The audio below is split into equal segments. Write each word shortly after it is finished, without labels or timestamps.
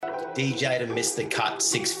DJ to miss the cut,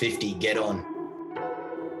 650, get on.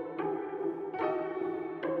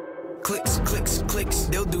 Clicks, clicks, clicks,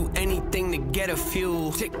 they'll do anything to get a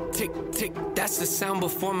few. Tick, tick, tick, that's the sound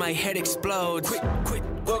before my head explodes. Quick, quick.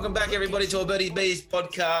 Welcome back, everybody, to our Birdie Bees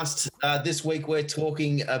podcast. This week we're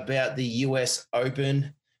talking about the US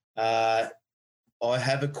Open. I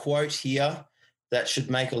have a quote here that should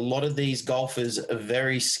make a lot of these golfers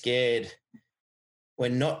very scared. We're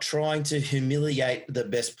not trying to humiliate the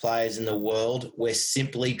best players in the world. We're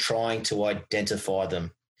simply trying to identify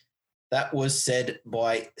them. That was said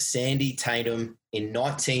by Sandy Tatum in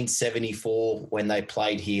 1974 when they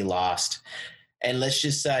played here last. And let's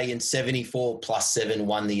just say in 74 +7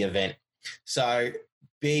 won the event. So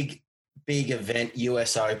big event,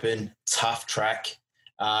 US Open, tough track.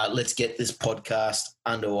 Let's get this podcast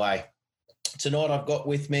underway. Tonight I've got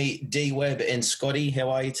with me D-Web and Scotty. How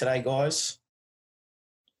are you today, guys?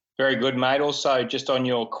 Very good, mate. Also, just on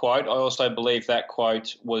your quote, I also believe that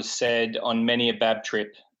quote was said on many a Bab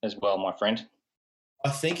trip as well, my friend. I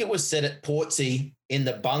think it was said at Portsea in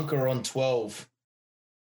the bunker on 12.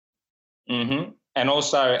 Mm-hmm. And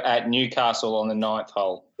also at Newcastle on the 9th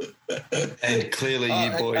hole. And clearly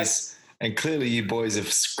you boys have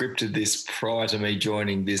scripted this prior to me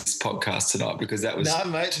joining this podcast tonight, because that was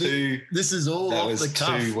this is all off the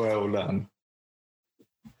cuff. Too well done.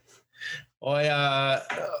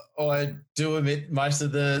 I do admit most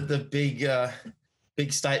of the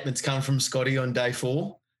big statements come from Scotty on day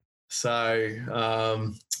 4. So,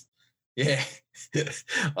 yeah.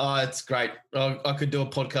 Oh, it's great. I could do a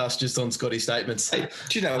podcast just on Scotty statements. Hey,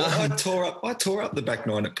 do you know what? I tore up the back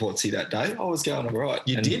 9 at Portsea that day. I was going all right.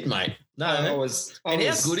 You did, mate. No, I was. How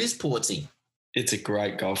good is Portsea? It's a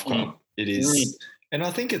great golf club. It is. And I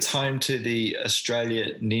think it's home to the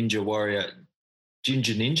Australia Ninja Warrior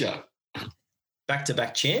Ginger Ninja.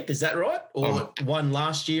 Back-to-back champ, is that right? Or won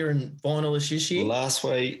last year and finalist this year? Last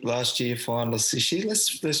year, finalist this year.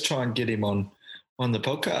 Let's try and get him on the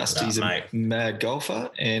podcast. He's a mad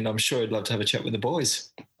golfer, and I'm sure he'd love to have a chat with the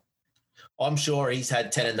boys. I'm sure he's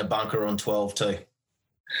had 10 in the bunker on 12 too.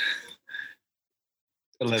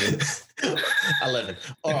 11. 11.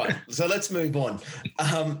 All right, so let's move on.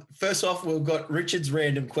 First off, we've got Richard's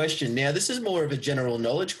random question. Now, this is more of a general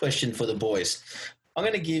knowledge question for the boys. I'm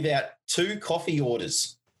going to give out 2 coffee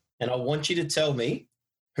orders, and I want you to tell me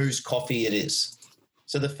whose coffee it is.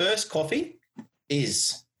 So the first coffee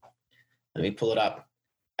is, let me pull it up,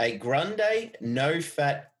 a grande,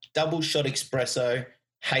 no-fat, double-shot espresso,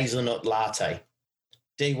 hazelnut latte.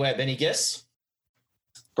 D-Web, any guess?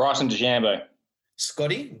 Bryson DeChambeau.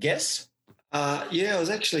 Scotty, guess? Yeah, I was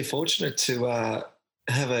actually fortunate to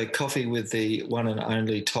have a coffee with the one and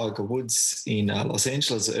only Tiger Woods in Los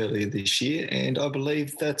Angeles earlier this year, and I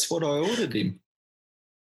believe that's what I ordered him.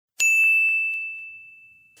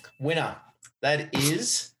 Winner. That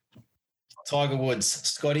is Tiger Woods.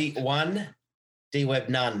 Scotty, 1. D-Web,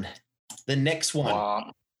 none. The next one.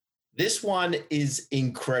 Wow. This one is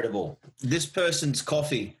incredible. This person's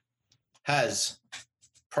coffee has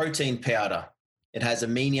protein powder. It has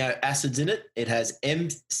amino acids in it. It has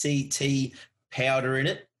MCT powder in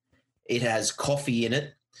it. It has coffee in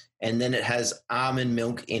it. And then it has almond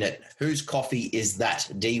milk in it. Whose coffee is that,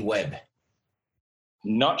 D-Web?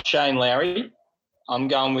 Not Shane Lowry. I'm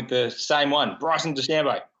going with the same one, Bryson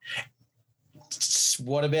DeChambeau.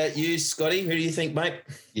 What about you, Scotty? Who do you think, mate?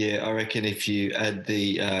 Yeah, I reckon if you add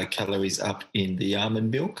the calories up in the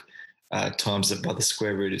almond milk, times it by the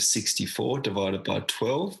square root of 64, divided by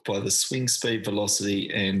 12, by the swing speed, velocity,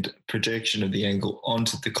 and projection of the angle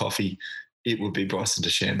onto the coffee, it would be Bryson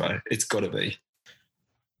DeChambeau. It's got to be.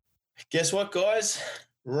 Guess what, guys?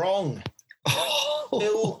 Wrong.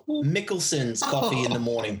 Phil Mickelson's coffee in the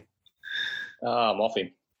morning. I'm off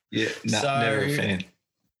him. Yeah, never a fan.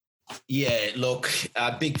 Yeah, look,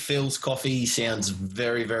 Big Phil's coffee sounds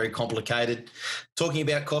very, very complicated. Talking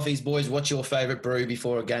about coffees, boys, what's your favourite brew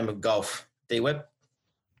before a game of golf? D-Web?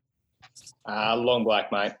 Long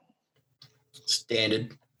black, mate.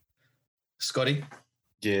 Standard. Scotty?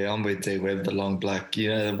 Yeah, I'm with D-Web, the long black. You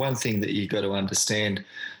know, the one thing that you got to understand,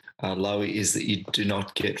 Lowy, is that you do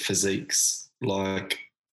not get physiques like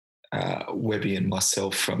Webby and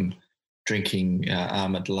myself from drinking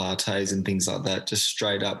almond lattes and things like that. Just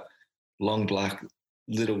straight up long black,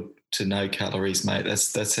 little to no calories, mate.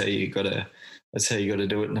 That's how you got to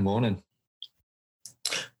do it in the morning.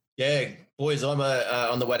 Yeah, boys, I'm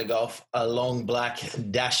on the way to golf, a long black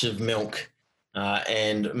dash of milk.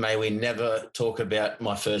 And may we never talk about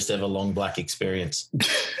my first ever long black experience.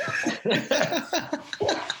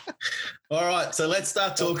 All right, so let's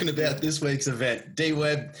start talking about this week's event.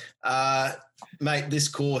 D-Web, Mate, this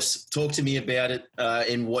course, talk to me about it,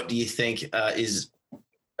 and what do you think is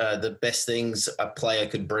the best things a player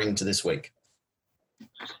could bring to this week?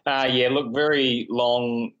 Look, very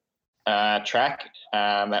long track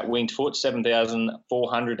at winged foot,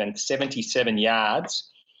 7,477 yards,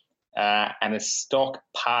 and a stock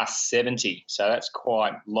past 70. So that's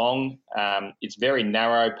quite long. It's very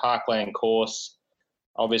narrow parkland course.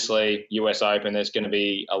 Obviously, US Open, there's going to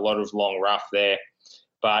be a lot of long rough there.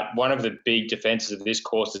 But one of the big defences of this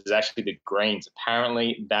course is actually the greens.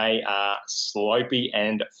 Apparently, they are slopey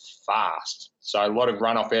and fast. So a lot of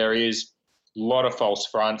runoff areas, a lot of false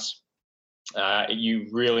fronts. You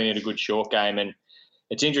really need a good short game. And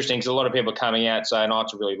it's interesting because a lot of people are coming out saying,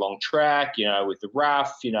 it's a really long track, with the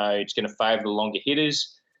rough, it's going to favour the longer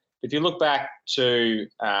hitters. If you look back to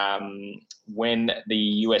when the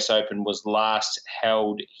US Open was last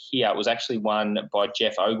held here, it was actually won by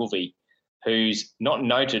Jeff Ogilvy, who's not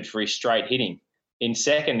noted for his straight hitting. In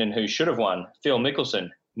second, and who should have won, Phil Mickelson,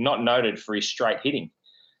 not noted for his straight hitting.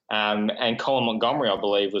 And Colin Montgomery, I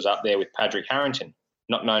believe, was up there with Patrick Harrington,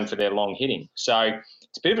 not known for their long hitting. So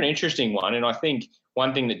it's a bit of an interesting one. And I think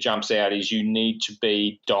one thing that jumps out is you need to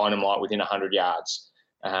be dynamite within 100 yards.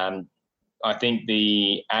 I think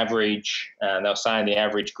the average, they were saying the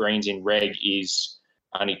average greens in reg is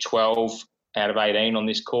only 12 out of 18 on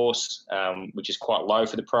this course, which is quite low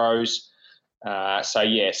for the pros. So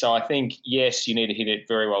I think, yes, you need to hit it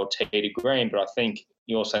very well tee to green, but I think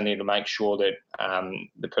you also need to make sure that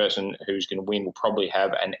the person who's going to win will probably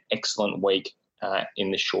have an excellent week in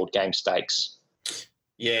the short game stakes.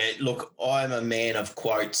 Yeah, look, I'm a man of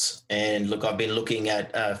quotes, and look, I've been looking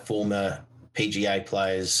at former PGA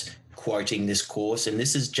players quoting this course, and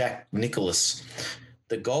this is Jack Nicklaus.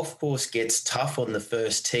 The golf course gets tough on the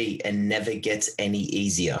first tee and never gets any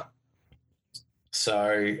easier.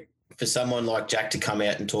 So for someone like Jack to come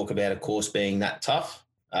out and talk about a course being that tough,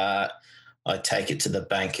 I take it to the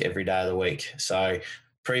bank every day of the week. So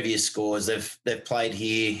previous scores, they've played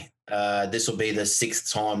here. This will be the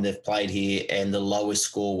 6th time they've played here, and the lowest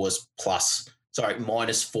score was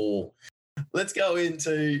 -4. Let's go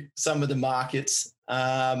into some of the markets.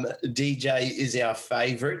 DJ is our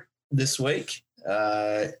favourite this week.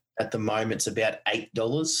 At the moment, it's about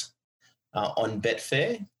 $8 on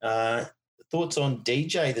Betfair. Thoughts on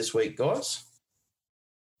DJ this week, guys?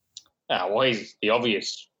 Well, he's the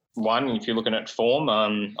obvious one. If you're looking at form,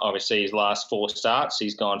 obviously his last 4 starts,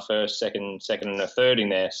 he's gone first, second, and a third in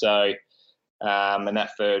there. So, and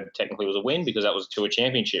that third technically was a win because that was a Tour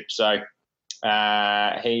Championship. So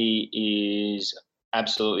he is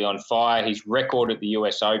absolutely on fire. His record at the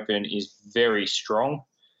US Open is very strong.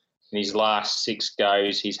 In his last 6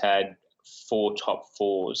 goes, he's had 4 top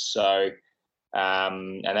 4s. So,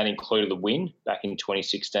 and that included the win back in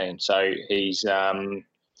 2016. So he's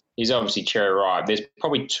obviously cherry ripe. There's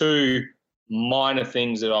probably 2 minor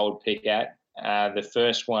things that I would pick at. The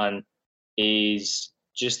first one is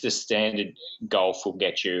just the standard golf will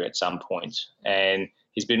get you at some point. And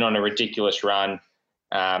he's been on a ridiculous run.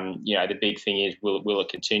 The big thing is, will it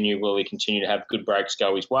continue? Will he continue to have good breaks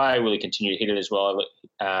go his way? Will he continue to hit it as well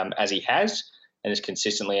as he has and as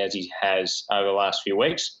consistently as he has over the last few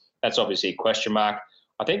weeks? That's obviously a question mark.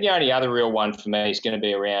 I think the only other real one for me is going to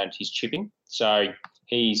be around his chipping. So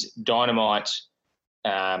he's dynamite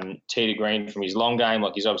tee to green from his long game.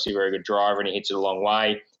 Like, he's obviously a very good driver and he hits it a long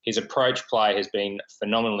way. His approach play has been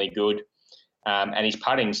phenomenally good, and his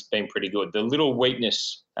putting's been pretty good. The little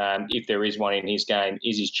weakness, if there is one in his game,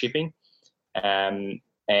 is his chipping. And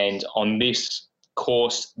on this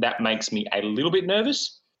course, that makes me a little bit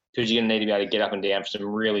nervous because you're going to need to be able to get up and down for some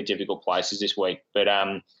really difficult places this week. But,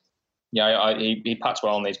 he putts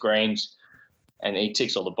well on these greens and he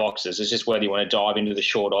ticks all the boxes. It's just whether you want to dive into the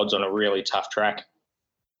short odds on a really tough track.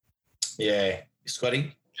 Yeah.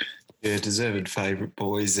 Scotty? Yeah, deserved favourite,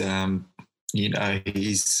 boys.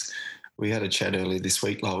 We had a chat earlier this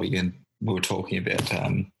week, Lowy, and we were talking about,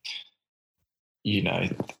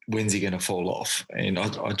 when's he going to fall off? And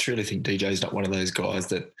I truly think DJ's not one of those guys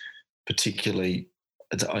that particularly,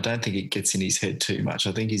 I don't think it gets in his head too much.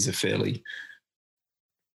 I think he's a fairly,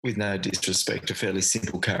 with no disrespect, a fairly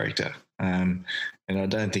simple character. And I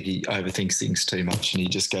don't think he overthinks things too much, and he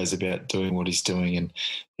just goes about doing what he's doing, and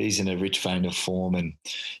he's in a rich vein of form, and,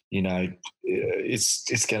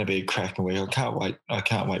 it's going to be a cracking week. I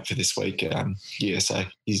can't wait for this week. So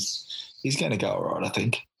he's going to go all right, I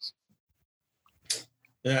think.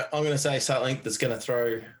 Yeah, I'm going to say something that's going to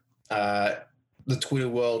throw the Twitter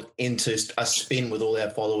world into a spin with all our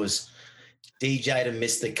followers. DJ to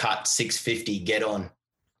miss the cut, 650, get on.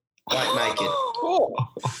 Won't make it. Oh,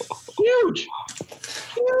 huge.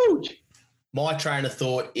 my train of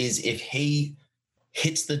thought is if he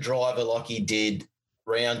hits the driver like he did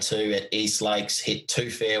round 2 at East Lakes, hit 2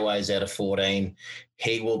 fairways out of 14,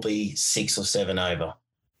 he will be 6 or 7 over.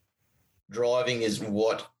 Driving is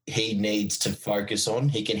what he needs to focus on.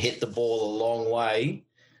 He can hit the ball a long way,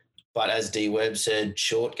 but as D Webb said,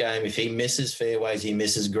 short game, if he misses fairways, he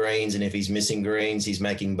misses greens, and if he's missing greens, he's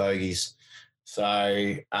making bogeys.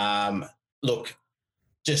 So, look,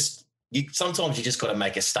 sometimes you just got to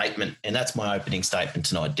make a statement, and that's my opening statement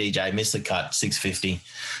tonight. DJ, miss the cut, 650.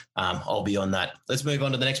 I'll be on that. Let's move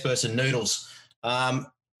on to the next person, Noodles.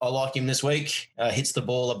 I like him this week. Hits the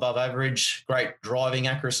ball above average, great driving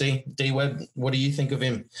accuracy. D Webb, what do you think of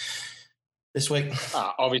him this week?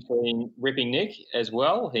 Obviously, ripping Nick as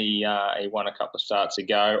well. He won a couple of starts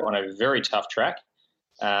ago on a very tough track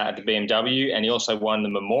at the BMW, and he also won the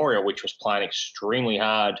Memorial, which was playing extremely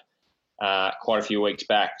hard quite a few weeks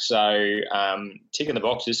back. So ticking the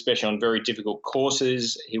boxes, especially on very difficult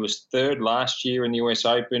courses. He was 3rd last year in the US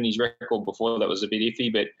Open. His record before that was a bit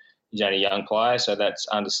iffy, but he's only a young player, so that's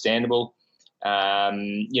understandable.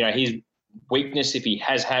 His weakness, if he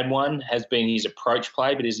has had one, has been his approach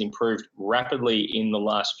play, but has improved rapidly in the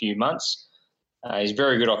last few months. He's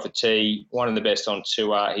very good off the tee, one of the best on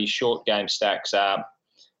tour. His short game stacks up.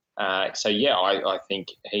 I think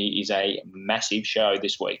he is a massive show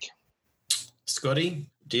this week. Scotty,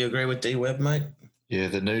 do you agree with D Webb, mate? Yeah,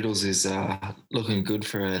 the Noodles is looking good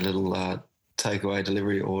for a little takeaway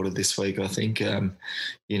delivery order this week, I think. He's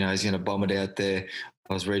going to bomb it out there.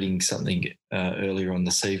 I was reading something earlier on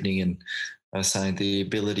this evening, and I was saying the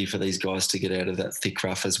ability for these guys to get out of that thick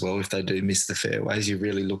rough as well, if they do miss the fairways, you're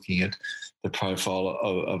really looking at the profile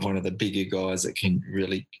of one of the bigger guys that can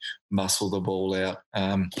really muscle the ball out.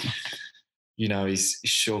 His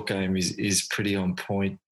short game is pretty on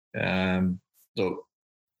point. Look,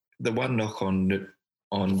 the one knock on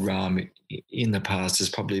Rahm in the past has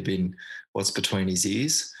probably been what's between his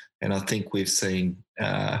ears, and I think we've seen,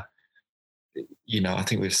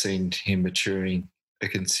 we've seen him maturing a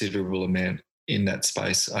considerable amount in that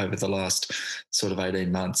space over the last sort of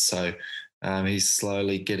 18 months. So he's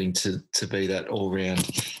slowly getting to be that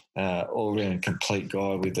all-round complete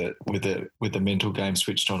guy with the mental game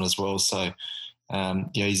switched on as well. So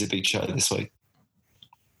he's a big show this week.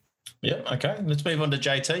 Yeah, okay. Let's move on to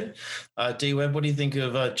JT. D Webb, what do you think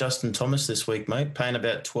of Justin Thomas this week, mate? Paying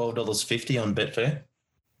about $12.50 on Betfair.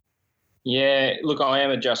 Yeah, look, I am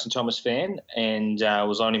a Justin Thomas fan, and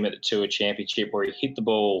was on him at the Tour Championship where he hit the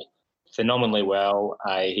ball phenomenally well.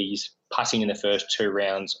 His putting in the first 2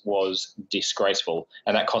 rounds was disgraceful,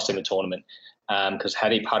 and that cost him the tournament because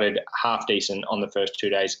had he putted half decent on the first 2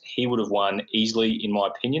 days, he would have won easily, in my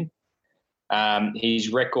opinion.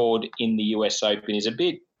 His record in the US Open is a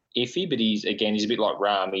bit iffy, but he's a bit like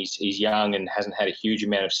Rahm. He's young and hasn't had a huge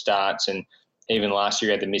amount of starts, and even last year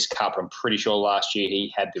he had the missed cut. I'm pretty sure last year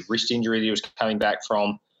he had the wrist injury that he was coming back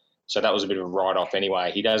from, so that was a bit of a write-off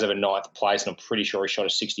anyway. He does have a 9th place, and I'm pretty sure he shot a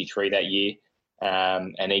 63 that year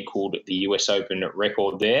and equalled the US Open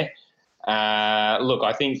record there. Look,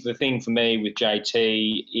 I think the thing for me with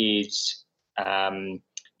JT is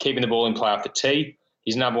keeping the ball in play off the tee.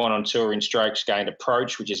 He's number 1 on tour in strokes gained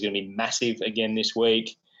approach, which is going to be massive again this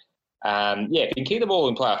week. If he can keep the ball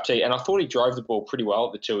in play off tee, and I thought he drove the ball pretty well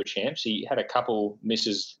at the Tour Champs. He had a couple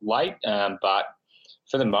misses late, but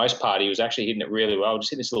for the most part, he was actually hitting it really well. Just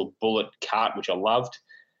hit this little bullet cut, which I loved.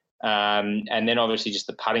 And then obviously just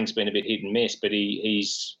the putting's been a bit hit and miss, but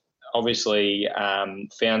he's obviously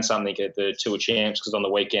found something at the Tour Champs because on the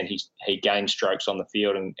weekend he gained strokes on the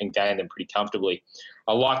field and gained them pretty comfortably.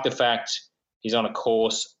 I like the fact he's on a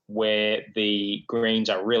course where the greens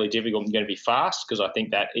are really difficult and going to be fast because I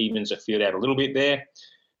think that evens the field out a little bit there.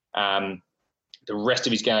 The rest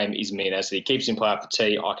of his game is mean. As he keeps in play up the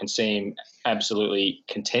tee, I can see him absolutely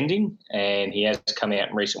contending, and he has come out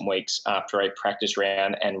in recent weeks after a practice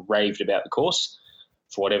round and raved about the course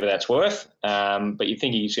for whatever that's worth. But you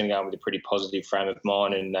think he's going to go in with a pretty positive frame of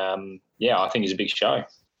mind, and I think he's a big show.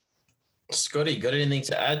 Scotty, got anything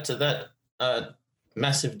to add to that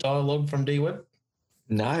massive dialogue from D Webb?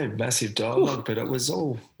 No, massive dialogue, but it was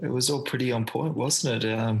all pretty on point, wasn't it?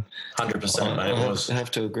 100%, mate. I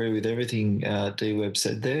have to agree with everything D Webb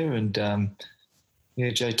said there, and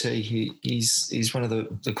JT, he's one of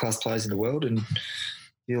the class players in the world, and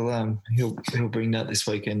he'll bring that this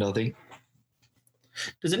weekend, I think.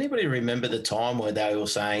 Does anybody remember the time where they were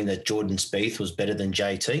saying that Jordan Spieth was better than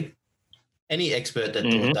JT? Any expert that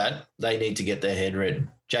thought that, they need to get their head read.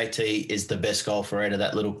 JT is the best golfer out of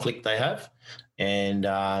that little clique they have. And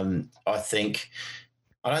I don't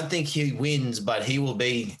think he wins, but he will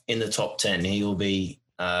be in the top 10. He will be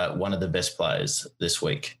one of the best players this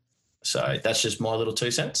week. So that's just my little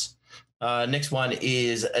 2 cents. Next one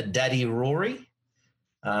is a Daddy Rory.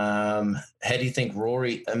 How do you think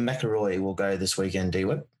Rory McIlroy will go this weekend,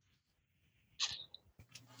 D-Web?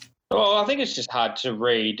 Well, I think it's just hard to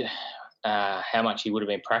read how much he would have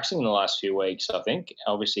been practicing in the last few weeks, I think.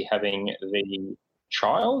 Obviously having the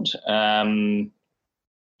child.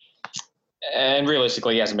 And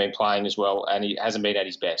realistically, he hasn't been playing as well, and he hasn't been at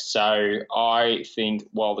his best. So I think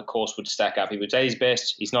while the course would stack up, he was at his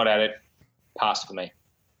best. He's not at it. Pass for me.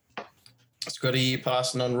 Scotty, you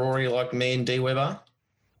passing on Rory like me and D-Web are?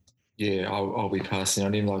 Yeah, I'll be passing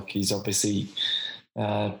on him. Like, he's obviously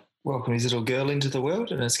welcomed his little girl into the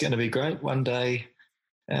world, and it's going to be great. One day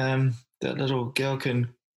that little girl can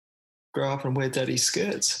grow up and wear daddy's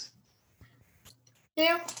skirts.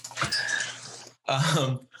 Yeah.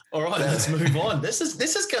 All right, let's move on. This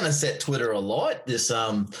is going to set Twitter alight. This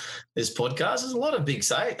podcast. There's a lot of big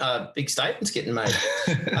statements getting made.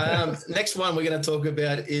 Next one we're going to talk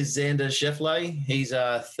about is Xander Schauffele. He's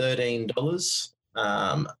 $13.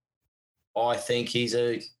 I think he's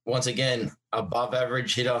once again above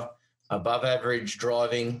average hitter, above average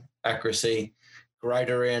driving accuracy, great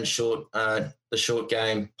around the short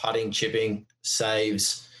game, putting, chipping,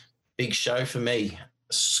 saves. Big show for me.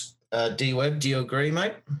 D-Web, do you agree,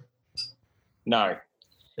 mate? No.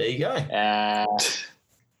 There you go.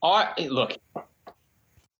 Look,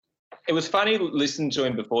 it was funny listening to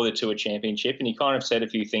him before the Tour Championship, and he kind of said a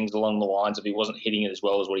few things along the lines of he wasn't hitting it as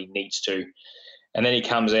well as what he needs to. And then he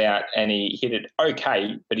comes out and he hit it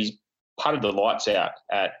okay, but he's putted the lights out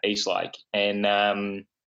at Eastlake. And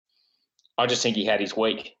I just think he had his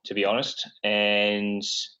week, to be honest. And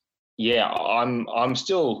yeah, I'm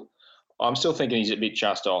still thinking he's a bit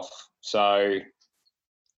just off. So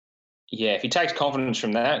yeah, if he takes confidence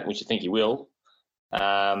from that, which I think he will,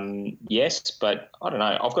 yes, but I don't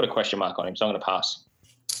know. I've got a question mark on him, so I'm going to pass.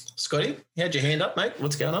 Scotty, you had your hand up, mate.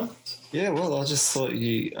 What's going on? Yeah, well, I just thought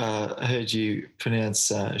you heard you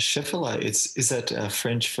pronounce Schauffele. Is that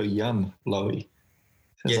French for yum, Lowy?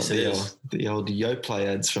 Yes, like it is. The old Yoplait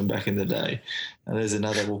ads from back in the day. And there's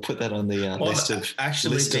another. We'll put that on the list of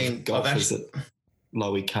golfers that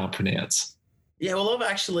Lowy can't pronounce. Yeah, well, I've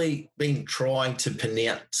actually been trying to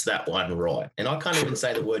pronounce that one right, and I can't even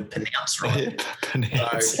say the word pronounce right. Yeah,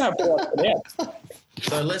 pronounce.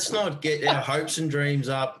 So let's not get our hopes and dreams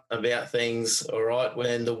up about things, all right,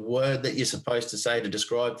 when the word that you're supposed to say to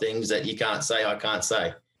describe things that you can't say, I can't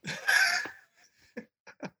say.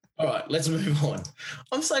 All right, let's move on.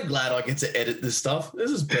 I'm so glad I get to edit this stuff. This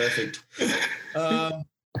is perfect.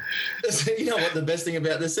 You know what the best thing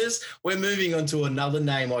about this is? We're moving on to another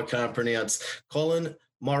name I can't pronounce, Colin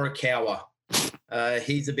Morikawa.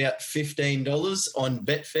 He's about $15 on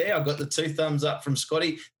Betfair. I got the 2 thumbs up from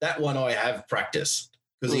Scotty. That one I have practiced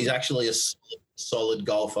because he's actually a solid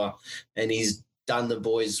golfer and he's done the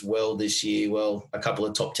boys well this year. Well, a couple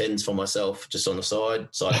of top 10s for myself just on the side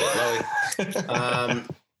bet low.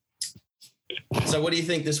 So what do you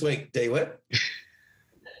think this week, D-Web?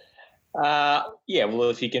 Yeah, well,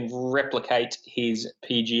 if he can replicate his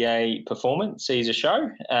PGA performance, he's a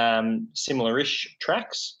show. Similar-ish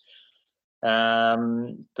tracks.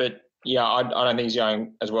 But, yeah, I don't think he's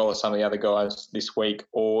going as well as some of the other guys this week,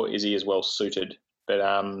 or is he as well suited? But,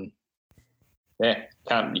 yeah,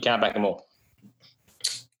 you can't back them all.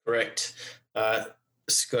 Correct.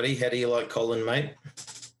 Scotty, how do you like Colin, mate?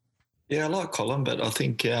 Yeah, I like Colin, but I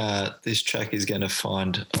think this track is going to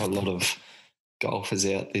find a lot of golfers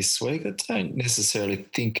out this week. I don't necessarily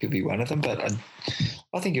think he'll be one of them, but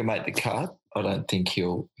I think he'll make the cut. I don't think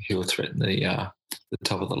he'll threaten the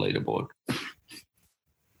top of the leaderboard.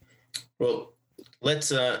 Well, let's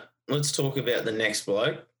talk about the next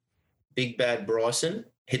bloke. Big Bad Bryson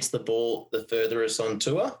hits the ball the furthest on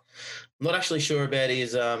tour. I'm not actually sure about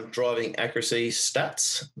his driving accuracy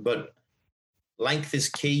stats, but length is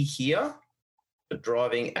key here. But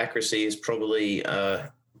driving accuracy is probably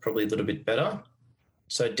a little bit better.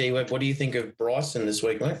 So, D-Web, what do you think of Bryson this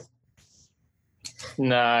week, mate?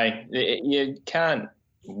 No, you can't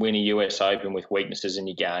win a US Open with weaknesses in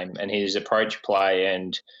your game, and his approach play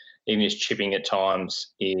and even his chipping at times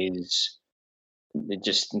is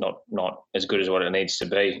just not as good as what it needs to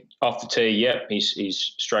be. Off the tee, yep,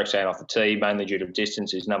 he's strokes out off the tee, mainly due to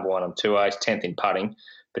distance. He's number 1 on tour. He's 10th in putting,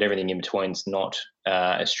 but everything in between's not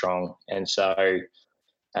as strong. And so,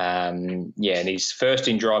 and he's first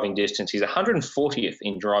in driving distance. He's 140th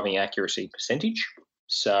in driving accuracy percentage.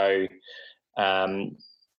 So, and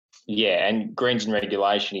greens in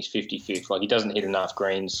regulation, he's 55th. Like, he doesn't hit enough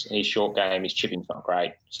greens. His short game, his chipping's not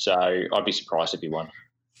great. So I'd be surprised if he won.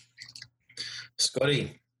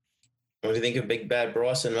 Scotty, What do you think of Big Bad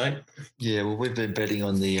Bryson, mate? Yeah, well, we've been betting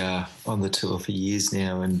on the tour for years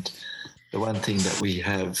now, and the one thing that we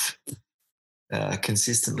have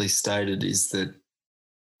consistently stated is that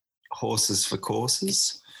horses for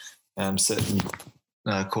courses, certain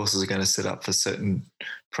courses are going to set up for certain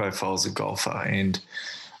profiles of golfer, and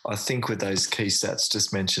I think with those key stats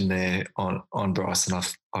just mentioned there on Bryson,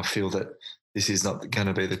 I feel that this is not going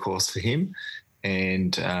to be the course for him,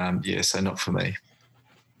 and so not for me.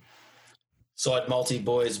 Side multi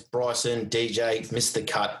boys, Bryson, DJ, missed the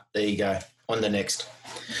cut. There you go. On the next.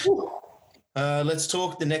 Let's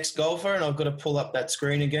talk the next golfer, and I've got to pull up that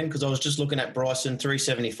screen again because I was just looking at Bryson,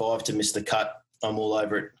 375 to miss the cut. I'm all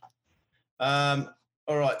over it. All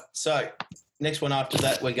right, so next one after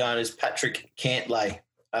that we're going is Patrick Cantlay.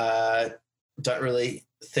 Don't really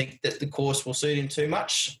think that the course will suit him too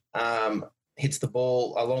much. Hits the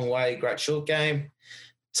ball a long way, great short game,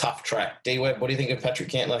 tough track. D-Web, what do you think of Patrick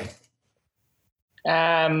Cantlay?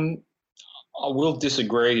 I will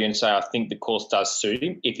disagree with you and say I think the course does suit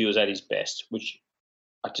him if he was at his best, which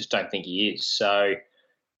I just don't think he is. So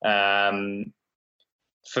for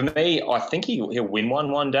me, I think he'll win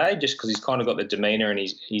one day just because he's kind of got the demeanour and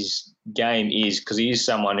his game is because he is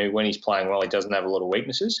someone who, when he's playing well, he doesn't have a lot of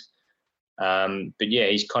weaknesses. But, yeah,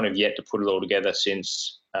 he's kind of yet to put it all together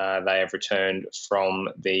since they have returned from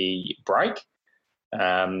the break.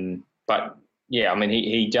 But, yeah, I mean,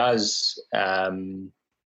 he does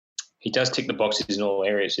tick the boxes in all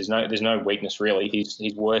areas. There's no weakness really. His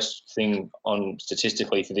worst thing on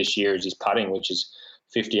statistically for this year is his putting, which is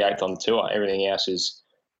 58th on the tour. Everything else is,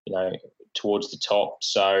 towards the top.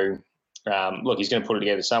 So, look, he's going to put it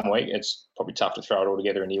together some week. It's probably tough to throw it all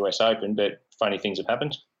together in the US Open, but funny things have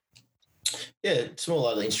happened. Yeah, small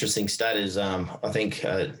other interesting stat is I think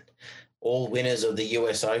all winners of the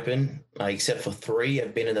US Open, except for 3,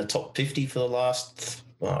 have been in the top 50 for the last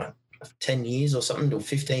 10 years or something, or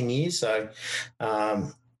 15 years. So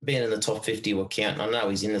being in the top 50 will count. I know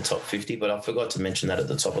he's in the top 50, but I forgot to mention that at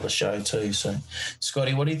the top of the show too. So,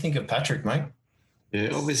 Scotty, what do you think of Patrick, mate? Yeah,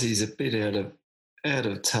 obviously he's a bit out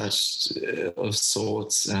of touch of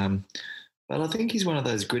sorts, but I think he's one of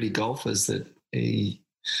those gritty golfers that he's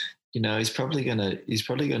probably going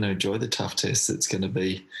to enjoy the tough test that's going to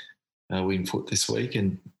be Wingfoot this week,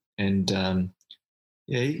 and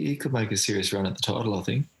he could make a serious run at the title, I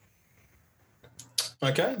think.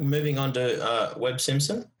 Okay, moving on to Webb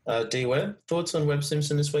Simpson. D-Webb, thoughts on Webb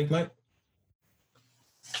Simpson this week, mate?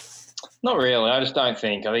 Not really. I just don't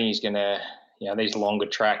think. I think he's going to, these longer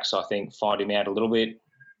tracks, I think, find him out a little bit.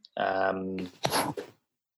 So,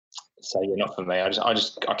 yeah, not for me. I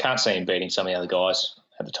can't see him beating some of the other guys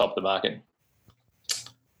at the top of the market.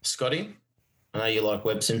 Scotty, I know you like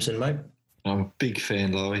Webb Simpson, mate. I'm a big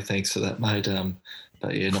fan, Lowy. Thanks for that, mate.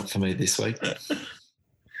 But, yeah, not for me this week.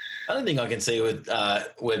 I don't think I can see with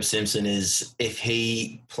Webb Simpson is if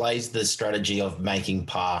he plays the strategy of making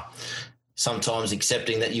par, sometimes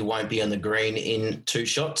accepting that you won't be on the green in 2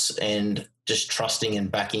 shots and just trusting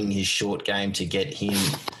and backing his short game to get him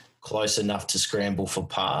close enough to scramble for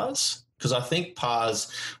pars. Because I think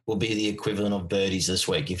pars will be the equivalent of birdies this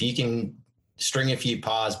week. If you can string a few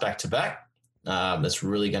pars back to back, that's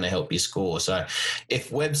really going to help you score. So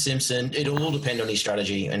if Webb Simpson, it'll all depend on his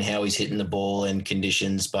strategy and how he's hitting the ball and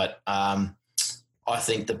conditions. But I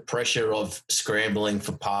think the pressure of scrambling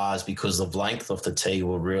for pars because of length off the tee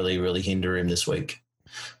will really, really hinder him this week.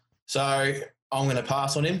 So I'm going to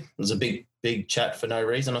pass on him. It was a big chat for no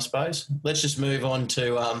reason, I suppose. Let's just move on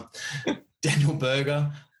to Daniel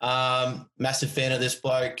Berger. Massive fan of this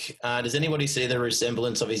bloke. Does anybody see the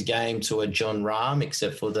resemblance of his game to a John Rahm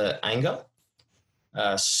except for the anger?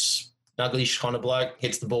 Snugglish kind of bloke,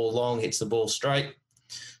 hits the ball long, hits the ball straight.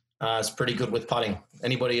 It's pretty good with putting.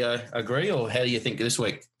 Anybody agree, or how do you think this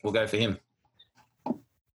week we'll go for him?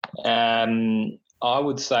 I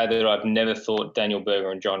would say that I've never thought Daniel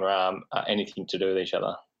Berger and John Rahm are anything to do with each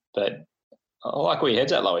other. But I like where your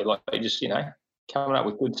head's at, Lowy. Like, just, coming up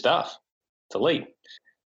with good stuff to lead.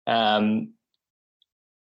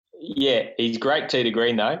 Yeah, he's great tee to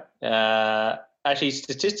green, though. Actually,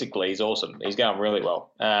 statistically, he's awesome. He's going really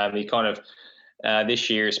well. He kind of,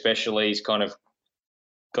 this year especially, he's kind of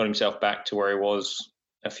got himself back to where he was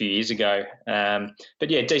a few years ago. But,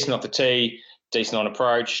 yeah, decent off the tee, decent on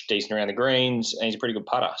approach, decent around the greens, and he's a pretty good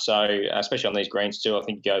putter. So, especially on these greens too, I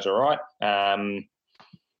think he goes all right.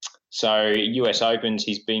 So, US Opens,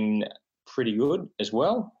 he's been pretty good as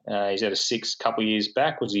well. He's had a 6 couple of years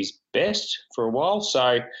back, was his best for a while.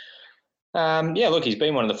 So, look, he's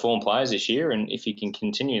been one of the form players this year, and if he can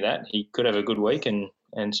continue that, he could have a good week and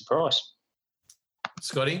surprise.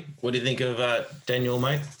 Scotty, what do you think of Daniel,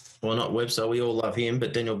 mate? Well, not Webster. We all love him,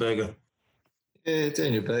 but Daniel Berger. Yeah,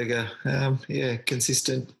 Daniel Berger.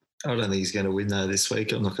 Consistent. I don't think he's going to win though this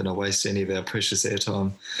week. I'm not going to waste any of our precious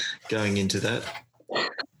airtime going into that.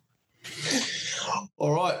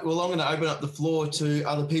 All right. Well, I'm going to open up the floor to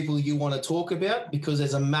other people you want to talk about because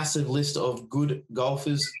there's a massive list of good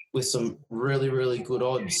golfers with some really, really good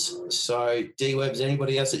odds. So, D-Webs,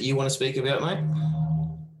 anybody else that you want to speak about, mate?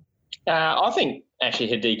 I think actually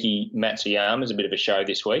Hideki Matsuyama is a bit of a show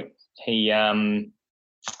this week. He's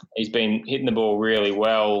been hitting the ball really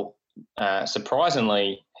well.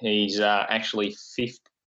 Surprisingly, he's actually fifth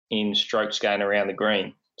in strokes gained around the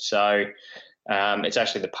green. So it's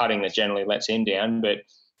actually the putting that generally lets him down, but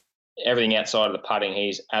everything outside of the putting,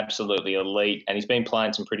 he's absolutely elite, and he's been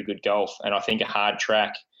playing some pretty good golf. And I think a hard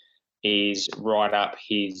track is right up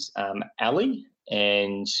his alley.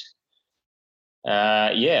 And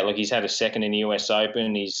look, he's had a second in the US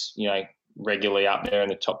Open. He's regularly up there in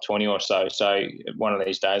the top 20 or so. So one of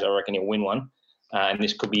these days, I reckon he'll win one, and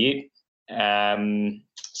this could be it.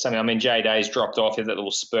 Jay Day's dropped off. That little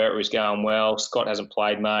spurt was going well. Scott hasn't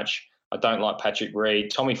played much. I don't like Patrick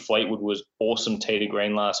Reed. Tommy Fleetwood was awesome tee to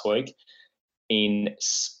green last week in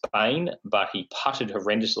Spain, but he putted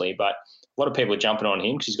horrendously. But a lot of people are jumping on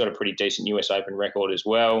him because he's got a pretty decent US Open record as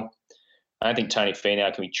well. I don't think Tony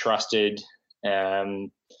Finau can be trusted.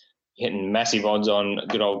 Hitting massive odds on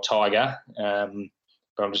good old Tiger,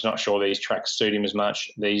 but I'm just not sure these tracks suit him as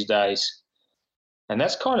much these days. And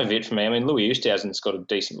that's kind of it for me. I mean, Louis Oosthuizen's got a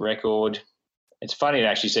decent record. It's funny to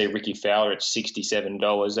actually see Ricky Fowler at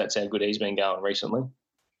 $67. That's how good he's been going recently.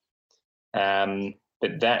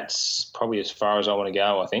 But that's probably as far as I want to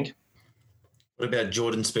go, I think. What about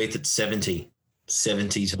Jordan Spieth at 70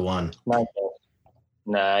 to 1?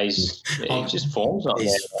 No, he's just forms on there.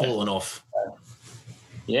 He's fallen off.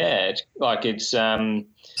 Yeah, he's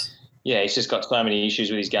just got so many issues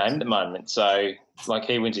with his game at the moment. So,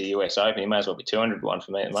 he wins the US Open, he may as well be 200 to 1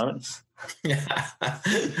 for me at the moment.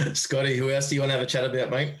 Scotty, who else do you want to have a chat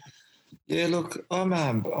about, mate? Yeah, look, I'm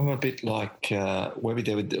a bit like Webby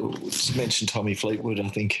there. Mentioned Tommy Fleetwood. I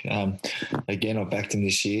think again I backed him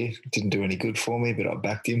this year. Didn't do any good for me, but I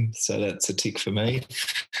backed him, so that's a tick for me.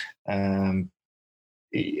 I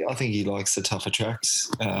think he likes the tougher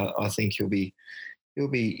tracks. I think he'll be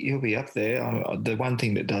up there. The one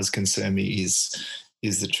thing that does concern me is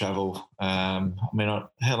the travel. How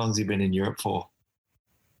long's he been in Europe for?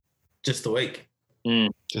 Just the week.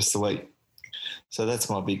 Just the week. So that's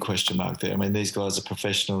my big question mark there. I mean, these guys are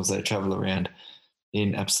professionals. They travel around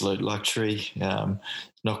in absolute luxury.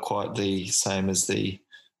 Not quite the same as the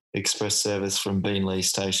express service from Beenleigh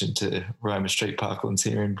Station to Roma Street Parklands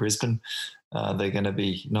here in Brisbane. They're going to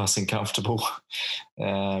be nice and comfortable.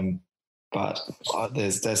 But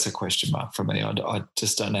that's a question mark for me. I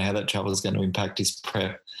just don't know how that travel is going to impact his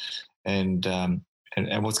prep and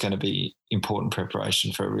what's going to be important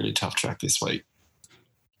preparation for a really tough track this week.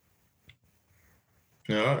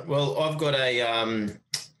 All right. Well, I've got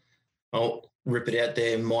I'll rip it out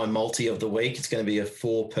there, my multi of the week. It's going to be a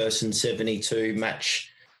 4-person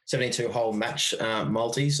 72-hole match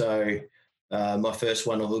multi. So my first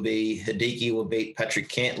one will be Hideki will beat Patrick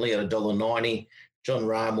Cantley at $1.90. John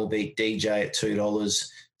Rahm will beat DJ at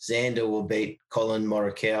 $2. Xander will beat Colin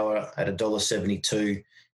Morikawa at $1.72.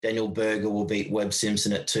 Daniel Berger will beat Webb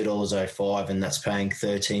Simpson at $2.05, and that's paying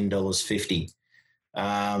 $13.50.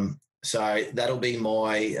 So that'll be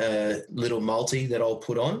my little multi that I'll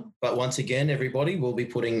put on. But once again, everybody, we'll be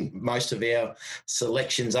putting most of our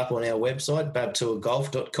selections up on our website,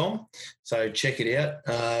 babtourgolf.com. So check it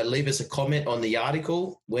out. Leave us a comment on the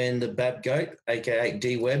article when the Bab Goat, a.k.a.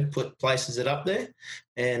 D-Web, places it up there.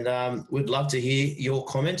 And we'd love to hear your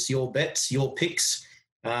comments, your bets, your picks,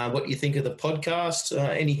 what you think of the podcast,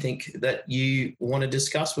 anything that you want to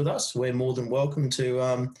discuss with us. We're more than welcome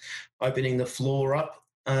to opening the floor up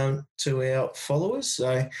to our followers.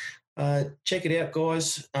 So check it out,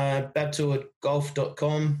 guys,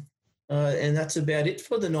 babtourgolf.com. And that's about it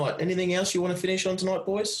for the night. Anything else you want to finish on tonight,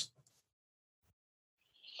 boys?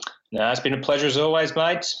 No, it's been a pleasure as always,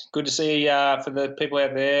 mate. Good to see for the people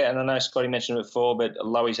out there. And I know Scotty mentioned it before, but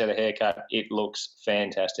Loey's had a haircut. It looks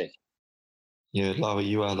fantastic. Yeah, Loey,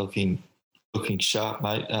 you are looking sharp,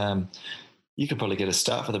 mate. You could probably get a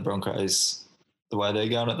start for the Broncos the way they're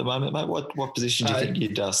going at the moment, mate. What position do you think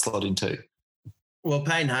you'd slot into? Well,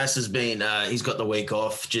 Payne Haas has been, he's got the week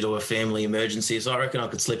off due to a family emergency, so I reckon I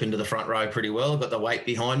could slip into the front row pretty well. I've got the weight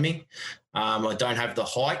behind me. I don't have the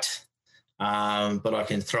height, but I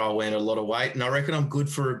can throw away a lot of weight, and I reckon I'm good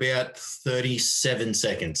for about 37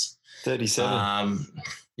 seconds. 37?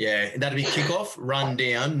 Yeah, that'd be kickoff, run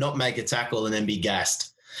down, not make a tackle, and then be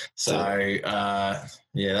gassed. So,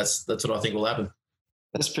 that's what I think will happen.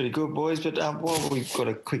 That's pretty good, boys. But while we've got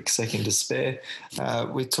a quick second to spare,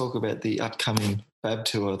 we talk about the upcoming BAB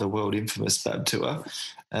Tour, the world infamous BAB Tour.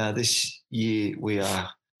 This year we are,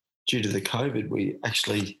 due to the COVID, we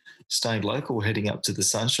actually stayed local heading up to the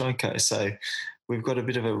Sunshine Coast. So we've got a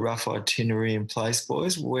bit of a rough itinerary in place,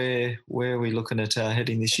 boys. Where are we looking at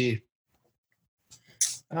heading this year?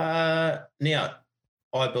 Now,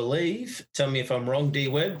 I believe, tell me if I'm wrong,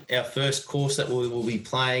 D-Web, our first course that we will be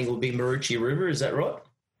playing will be Maroochy River. Is that right?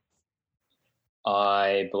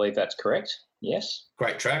 I believe that's correct. Yes.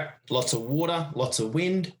 Great track. Lots of water, lots of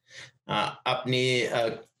wind. Up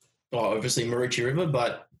near, obviously Maroochy River,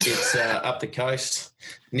 but it's up the coast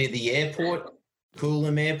near the airport,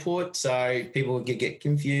 Coolum Airport, so people get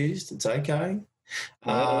confused. It's okay.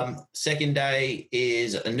 Second day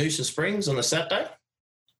is Noosa Springs on the Saturday.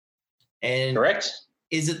 And Correct.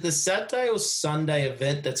 Is it the Saturday or Sunday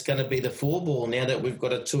event that's going to be the 4-ball now that we've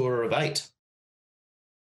got a tour of 8?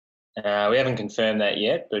 We haven't confirmed that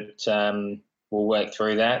yet, but we'll work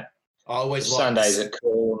through that. Sundays are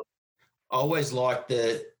cool. I always like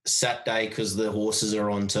the Saturday because the horses are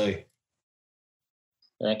on too.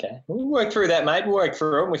 Okay. We'll work through that, mate. We'll work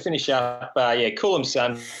through them. We finish up, Coolum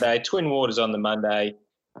Sunday, Twin Waters on the Monday.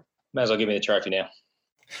 May as well give me the trophy now.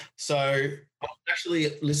 So I was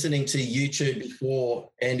actually listening to YouTube before,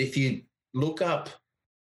 and if you look up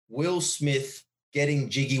Will Smith getting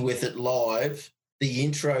jiggy with it live, the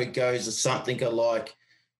intro goes as something like,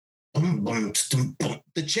 boom, boom, boom.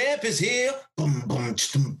 The champ is here. Boom, boom,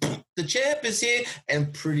 boom. The champ is here. And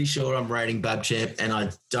I'm pretty sure I'm rating Bab Champ, and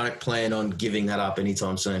I don't plan on giving that up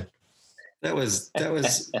anytime soon. That was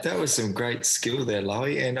some great skill there,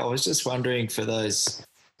 Lowy. And I was just wondering for those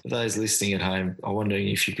listening at home, I'm wondering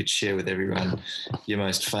if you could share with everyone your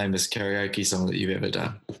most famous karaoke song that you've ever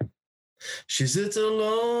done. She sits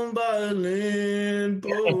alone by a lamp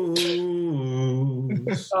post.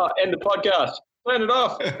 End the podcast. Turn it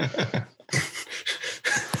off.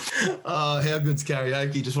 Oh, how good's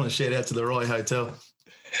karaoke? Just want to shout out to the Roy Hotel.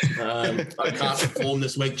 I can't perform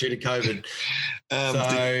this week due to COVID.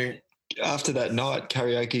 After that night,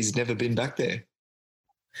 karaoke's never been back there.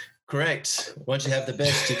 Correct. Once you have the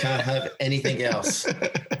best, you can't have anything else.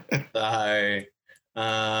 So,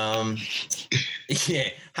 yeah.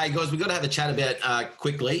 Hey, guys, we've got to have a chat about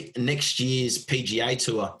quickly next year's PGA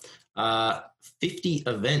Tour. 50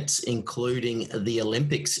 events, including the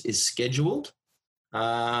Olympics, is scheduled.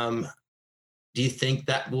 Do you think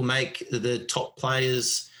that will make the top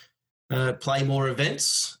players play more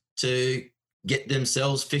events to get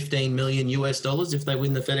themselves $15 million if they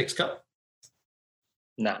win the FedEx Cup?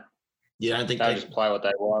 No. You don't think they'll just play what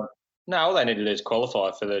they want? No, all they need to do is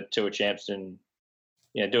qualify for the Tour Champs and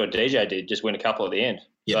do what DJ did, just win a couple at the end.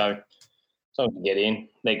 Yep. So as long as you get in,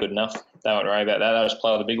 they're good enough. They won't worry about that. They'll just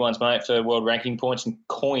play all the big ones, mate, for world ranking points and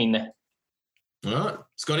coin. All right.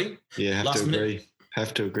 Scotty? Yeah,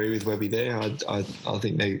 have to agree with Webby there. I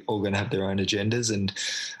think they're all going to have their own agendas and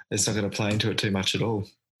it's not going to play into it too much at all.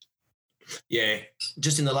 Yeah.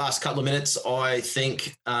 Just in the last couple of minutes, I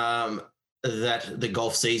think that the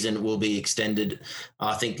golf season will be extended.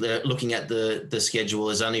 I think looking at the schedule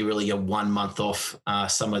is only really a 1 month off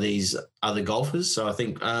some of these other golfers. So I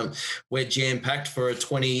think we're jam-packed for a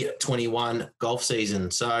 2021 golf season.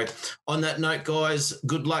 So on that note, guys,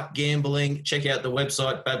 good luck gambling. Check out the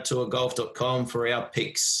website, babtourgolf.com for our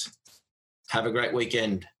picks. Have a great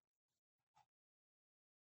weekend.